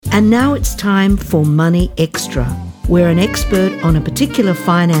And now it's time for Money Extra, where an expert on a particular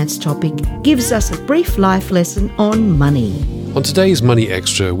finance topic gives us a brief life lesson on money. On today's Money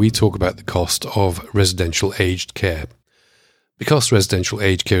Extra, we talk about the cost of residential aged care. Because residential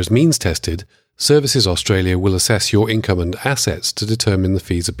aged care is means tested, Services Australia will assess your income and assets to determine the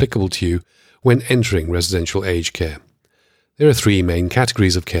fees applicable to you when entering residential aged care. There are three main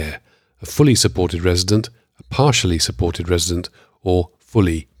categories of care: a fully supported resident, a partially supported resident, or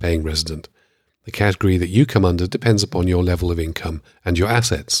fully paying resident. The category that you come under depends upon your level of income and your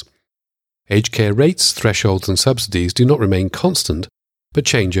assets. Aged care rates, thresholds and subsidies do not remain constant, but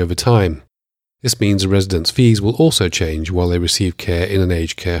change over time. This means a resident's fees will also change while they receive care in an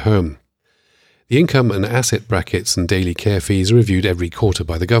aged care home. The income and asset brackets and daily care fees are reviewed every quarter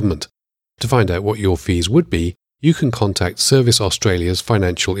by the government. To find out what your fees would be, you can contact Service Australia's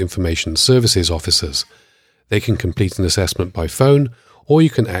Financial Information Services officers. They can complete an assessment by phone, or you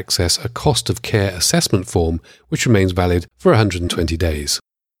can access a cost of care assessment form which remains valid for 120 days.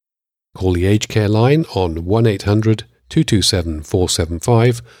 Call the aged care line on 1800 227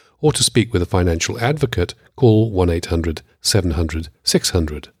 475, or to speak with a financial advocate, call 1800 700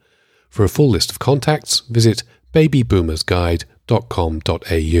 600. For a full list of contacts, visit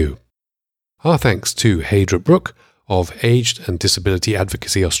babyboomersguide.com.au. Our thanks to Haydra Brooke of Aged and Disability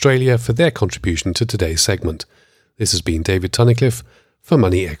Advocacy Australia for their contribution to today's segment. This has been David Tunnicliffe for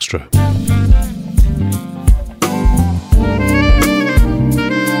Money Extra.